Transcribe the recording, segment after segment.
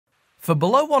For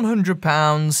below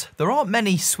 £100, there aren't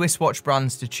many Swiss watch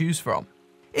brands to choose from.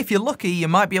 If you're lucky, you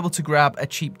might be able to grab a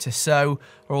cheap Tissot,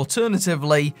 or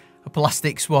alternatively, a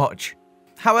plastic swatch.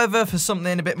 However, for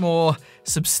something a bit more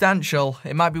substantial,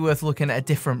 it might be worth looking at a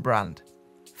different brand.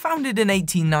 Founded in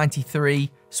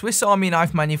 1893, Swiss Army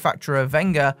knife manufacturer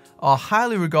Wenger are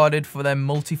highly regarded for their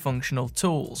multifunctional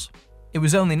tools. It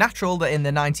was only natural that in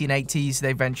the 1980s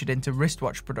they ventured into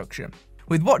wristwatch production,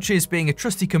 with watches being a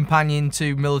trusty companion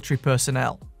to military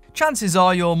personnel. Chances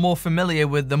are you're more familiar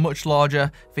with the much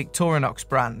larger Victorinox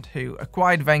brand, who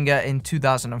acquired Wenger in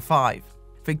 2005.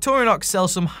 Victorinox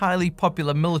sells some highly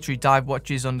popular military dive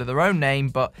watches under their own name,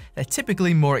 but they're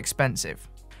typically more expensive.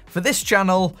 For this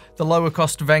channel, the lower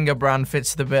cost Wenger brand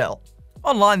fits the bill.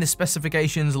 Online, the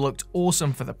specifications looked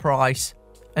awesome for the price,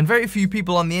 and very few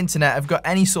people on the internet have got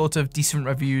any sort of decent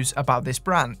reviews about this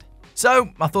brand. So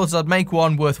I thought I'd make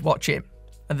one worth watching.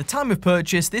 At the time of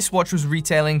purchase, this watch was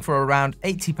retailing for around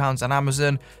 £80 on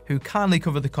Amazon, who kindly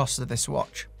covered the cost of this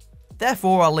watch.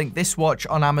 Therefore, I'll link this watch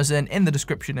on Amazon in the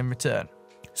description in return.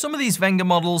 Some of these Wenger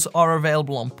models are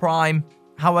available on Prime.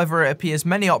 However, it appears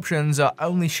many options are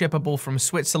only shippable from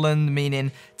Switzerland,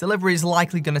 meaning delivery is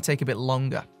likely going to take a bit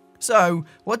longer. So,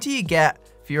 what do you get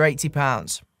for your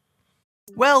 £80?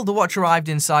 Well, the watch arrived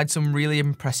inside some really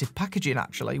impressive packaging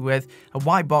actually, with a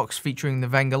white box featuring the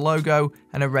Wenger logo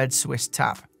and a red Swiss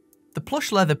tab. The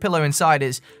plush leather pillow inside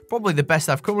is probably the best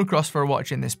I've come across for a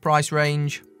watch in this price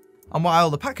range. And while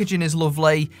the packaging is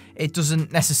lovely, it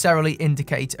doesn't necessarily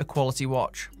indicate a quality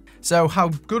watch. So how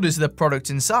good is the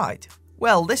product inside?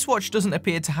 Well, this watch doesn't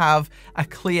appear to have a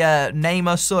clear name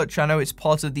as such. I know it's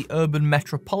part of the Urban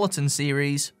Metropolitan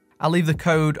series. I'll leave the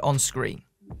code on screen.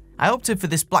 I opted for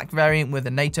this black variant with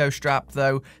a NATO strap,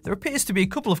 though there appears to be a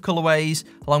couple of colorways,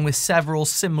 along with several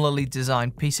similarly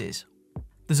designed pieces.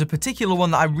 There's a particular one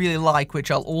that I really like,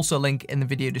 which I'll also link in the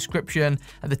video description.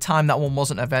 At the time, that one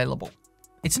wasn't available.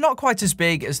 It's not quite as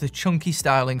big as the chunky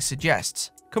styling suggests,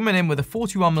 coming in with a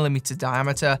 41mm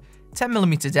diameter,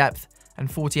 10mm depth, and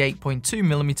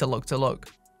 48.2mm look-to-look.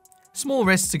 Small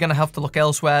wrists are going to have to look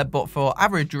elsewhere, but for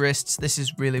average wrists, this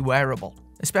is really wearable,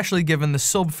 especially given the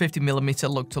sub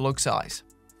 50mm look-to-look size.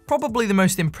 Probably the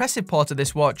most impressive part of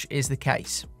this watch is the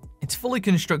case. It's fully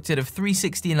constructed of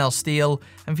 316L steel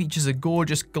and features a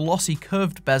gorgeous glossy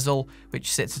curved bezel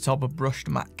which sits atop a brushed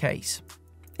matte case.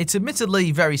 It's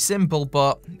admittedly very simple,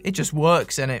 but it just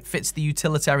works and it fits the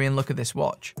utilitarian look of this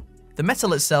watch. The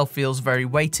metal itself feels very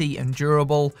weighty and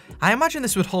durable. I imagine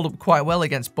this would hold up quite well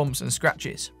against bumps and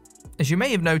scratches. As you may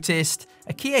have noticed,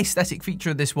 a key aesthetic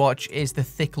feature of this watch is the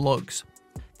thick lugs.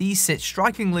 These sit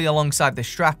strikingly alongside the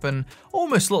strap and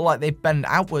almost look like they bend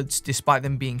outwards despite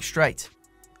them being straight.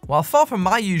 While far from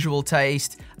my usual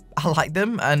taste, I like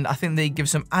them and I think they give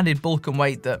some added bulk and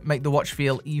weight that make the watch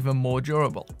feel even more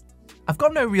durable. I've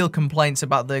got no real complaints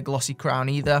about the glossy crown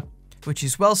either, which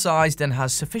is well sized and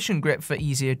has sufficient grip for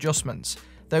easy adjustments,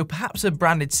 though perhaps a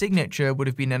branded signature would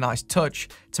have been a nice touch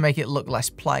to make it look less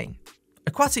plain.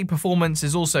 Aquatic performance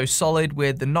is also solid,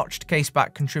 with the notched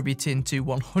caseback contributing to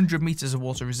 100 meters of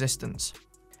water resistance.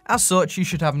 As such, you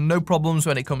should have no problems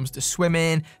when it comes to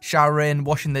swimming, showering,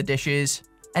 washing the dishes,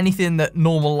 anything that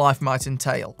normal life might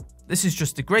entail. This is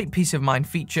just a great peace of mind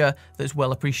feature that's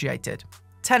well appreciated.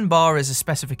 10 bar is a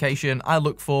specification I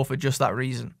look for just that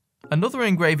reason. Another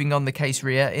engraving on the case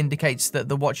rear indicates that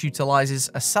the watch utilizes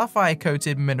a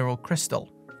sapphire-coated mineral crystal.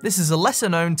 This is a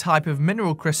lesser-known type of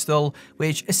mineral crystal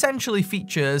which essentially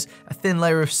features a thin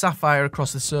layer of sapphire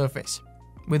across the surface,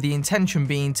 with the intention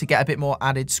being to get a bit more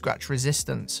added scratch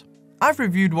resistance. I've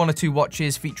reviewed one or two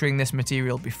watches featuring this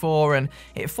material before, and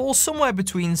it falls somewhere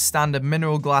between standard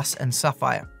mineral glass and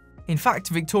sapphire. In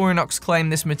fact, Victorinox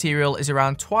claim this material is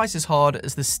around twice as hard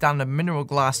as the standard mineral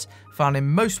glass found in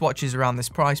most watches around this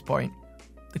price point.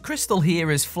 The crystal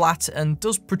here is flat and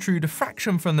does protrude a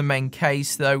fraction from the main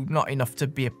case, though not enough to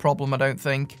be a problem I don't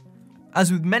think.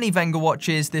 As with many Wenger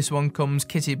watches, this one comes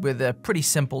kitted with a pretty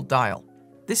simple dial.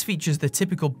 This features the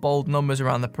typical bold numbers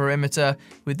around the perimeter,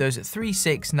 with those at 3,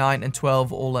 6, 9 and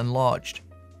 12 all enlarged.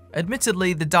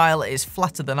 Admittedly, the dial is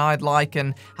flatter than I'd like,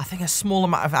 and I think a small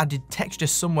amount of added texture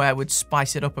somewhere would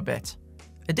spice it up a bit.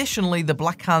 Additionally, the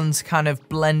black hands kind of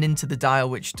blend into the dial,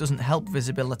 which doesn't help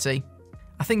visibility.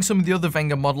 I think some of the other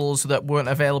Wenger models that weren't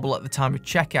available at the time of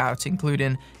checkout,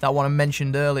 including that one I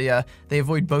mentioned earlier, they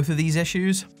avoid both of these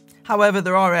issues. However,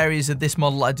 there are areas of this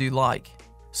model I do like,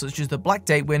 such as the black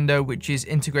date window, which is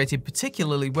integrated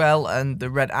particularly well, and the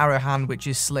red arrow hand, which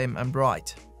is slim and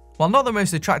bright. While not the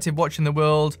most attractive watch in the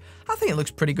world, I think it looks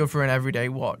pretty good for an everyday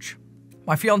watch.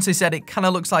 My fiance said it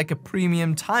kinda looks like a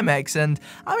premium Timex, and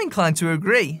I'm inclined to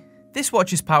agree. This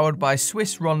watch is powered by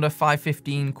Swiss Ronda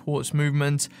 515 quartz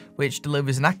movement, which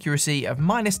delivers an accuracy of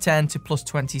 -10 to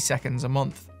 +20 seconds a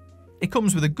month. It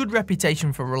comes with a good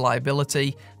reputation for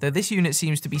reliability, though this unit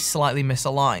seems to be slightly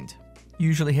misaligned,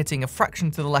 usually hitting a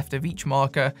fraction to the left of each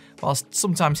marker, whilst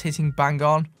sometimes hitting bang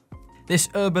on. This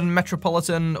Urban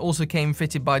Metropolitan also came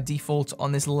fitted by default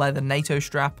on this leather NATO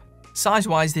strap.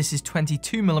 Size-wise, this is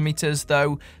 22mm,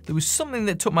 though there was something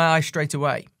that took my eye straight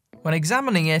away. When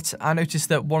examining it, I noticed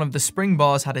that one of the spring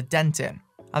bars had a dent in.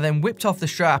 I then whipped off the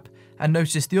strap and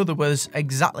noticed the other was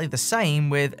exactly the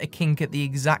same, with a kink at the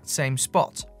exact same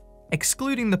spot.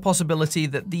 Excluding the possibility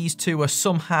that these two are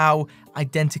somehow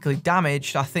identically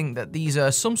damaged, I think that these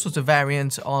are some sort of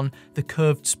variant on the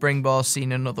curved spring bars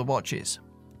seen in other watches.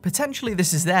 Potentially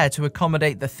this is there to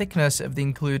accommodate the thickness of the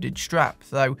included strap,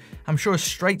 though I'm sure a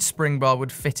straight spring bar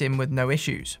would fit in with no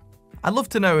issues. I'd love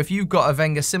to know if you've got a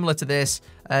Wenger similar to this,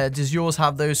 does yours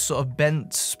have those sort of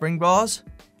bent spring bars?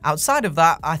 Outside of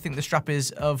that, I think the strap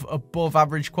is of above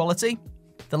average quality.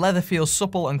 The leather feels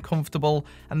supple and comfortable,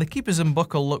 and the keepers and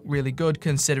buckle look really good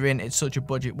considering it's such a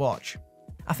budget watch.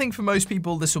 I think for most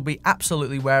people this will be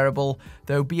absolutely wearable,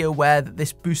 though be aware that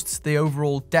this boosts the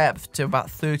overall depth to about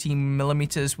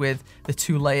 13mm with the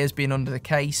 2 layers being under the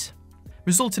case,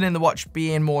 resulting in the watch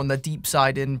being more on the deep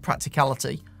side in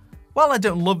practicality. While I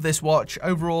don't love this watch,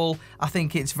 overall I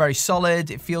think it's very solid,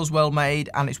 it feels well made,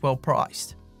 and it's well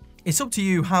priced. It's up to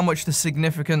you how much the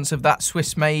significance of that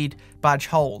Swiss made badge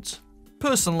holds.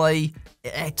 Personally,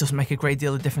 it doesn't make a great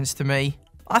deal of difference to me.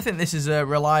 I think this is a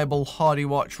reliable, hardy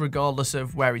watch regardless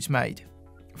of where it's made.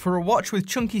 For a watch with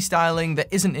chunky styling that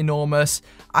isn't enormous,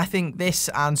 I think this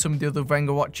and some of the other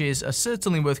Wenger watches are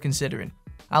certainly worth considering.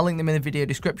 I'll link them in the video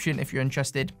description if you're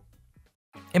interested.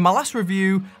 In my last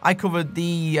review, I covered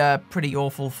the pretty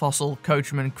awful Fossil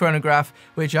Coachman chronograph,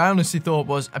 which I honestly thought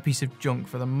was a piece of junk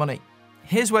for the money.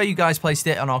 Here's where you guys placed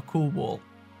it on our cool wall.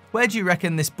 Where do you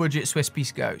reckon this budget Swiss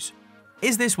piece goes?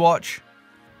 Is this watch?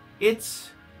 It's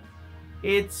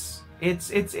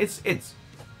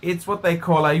what they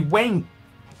call a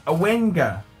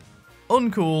Wenger.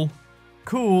 Uncool,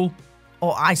 cool,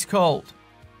 or ice cold?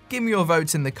 Give me your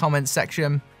votes in the comments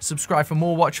section. Subscribe for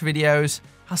more watch videos.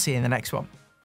 I'll see you in the next one.